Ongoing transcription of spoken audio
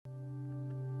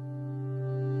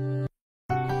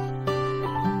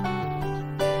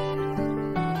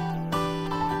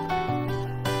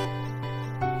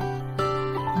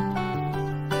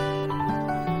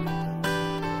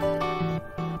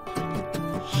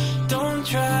Don't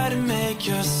try to make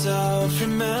yourself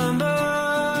remember,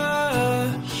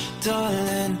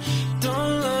 darling.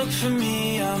 Don't look for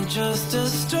me, I'm just a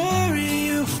story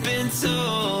you've been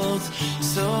told.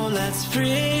 So let's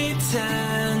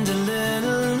pretend a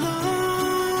little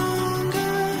longer,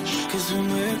 'cause when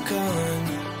we're gone,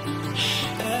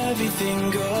 everything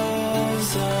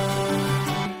goes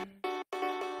on.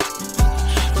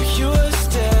 Well, you were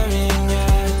staring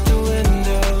at the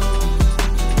window,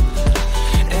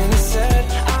 and I said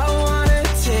I wanna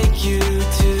take you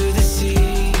to the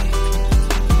sea.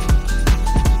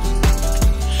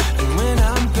 And when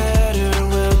I'm better,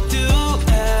 we'll do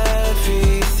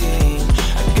everything.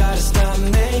 I gotta stop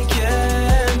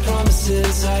making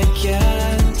promises I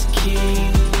can't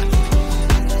keep.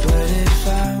 But if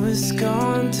I was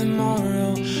gone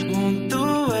tomorrow, won't the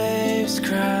waves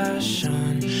crash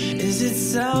on? Is it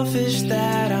selfish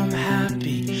that I'm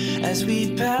happy as we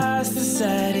pass the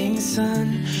setting sun?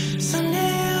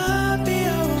 Someday I'll be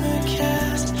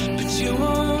overcast, but you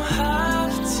won't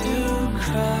have to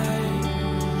cry,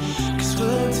 'cause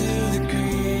we'll do the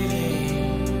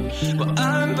grieving while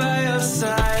I'm by your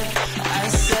side. I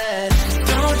said,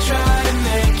 don't try to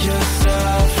make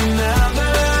yourself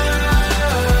remember,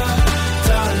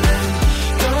 darling.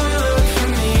 Don't look for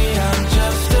me, I'm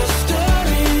just a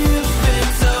story you've been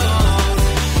told.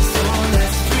 So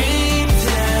let's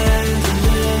pretend a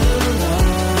little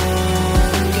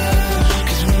longer,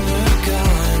 'cause when we're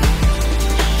gone,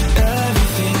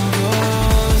 everything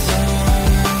goes on.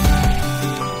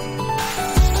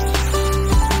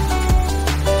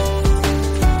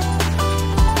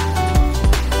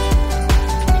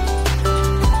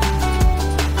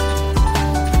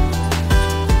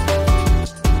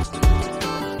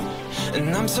 And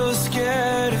I'm so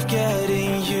scared of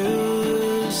getting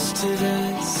used to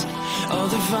this. All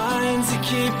the vines that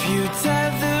keep you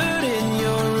tethered in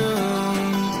your room.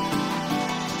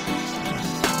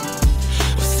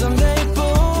 Well, someday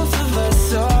both of us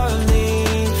are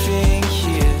leaving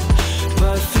here,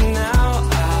 but for now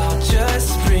I'll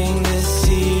just bring this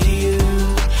sea to you.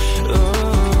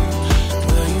 Oh,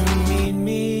 will you meet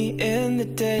me in the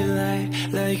daylight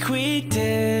like we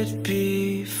did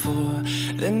before?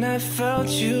 Then I felt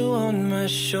you on my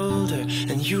shoulder,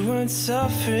 and you weren't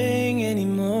suffering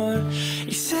anymore.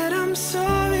 You said, I'm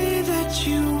sorry that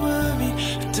you worried,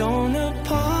 but don't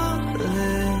apologize.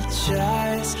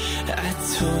 I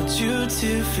told you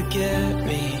to forget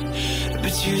me,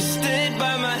 but you stayed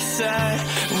by my side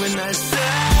when I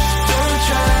said, don't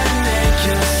try to make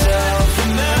yourself